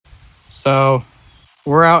So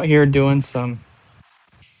we're out here doing some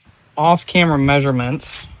off-camera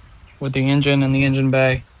measurements with the engine and the engine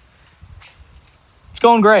bay. It's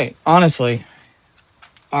going great, honestly.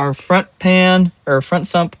 Our front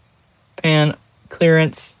sump pan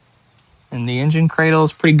clearance and the engine cradle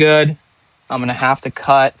is pretty good. I'm gonna have to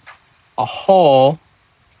cut a hole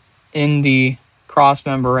in the cross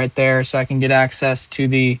member right there so I can get access to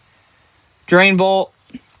the drain bolt.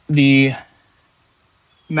 The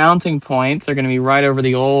mounting points are going to be right over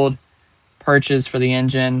the old perches for the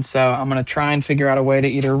engine, so I'm going to try and figure out a way to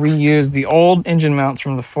either reuse the old engine mounts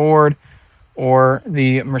from the Ford or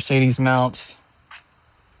the Mercedes mounts.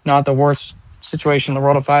 Not the worst situation in the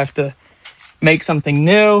world if I have to make something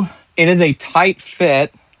new. It is a tight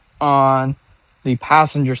fit on the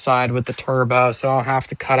passenger side with the turbo, so I'll have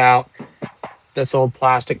to cut out this old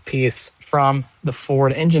plastic piece from the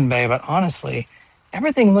Ford engine bay. But honestly,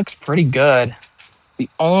 everything looks pretty good. The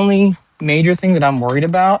only major thing that I'm worried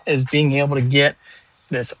about is being able to get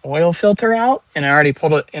this oil filter out, and I already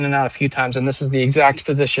pulled it in and out a few times, and this is the exact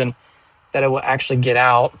position that it will actually get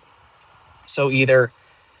out. So either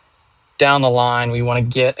down the line we want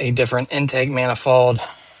to get a different intake manifold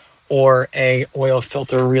or a oil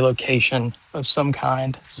filter relocation of some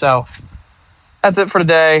kind. So that's it for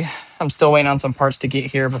today. I'm still waiting on some parts to get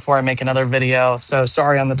here before I make another video, so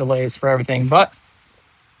sorry on the delays for everything, but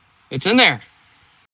it's in there.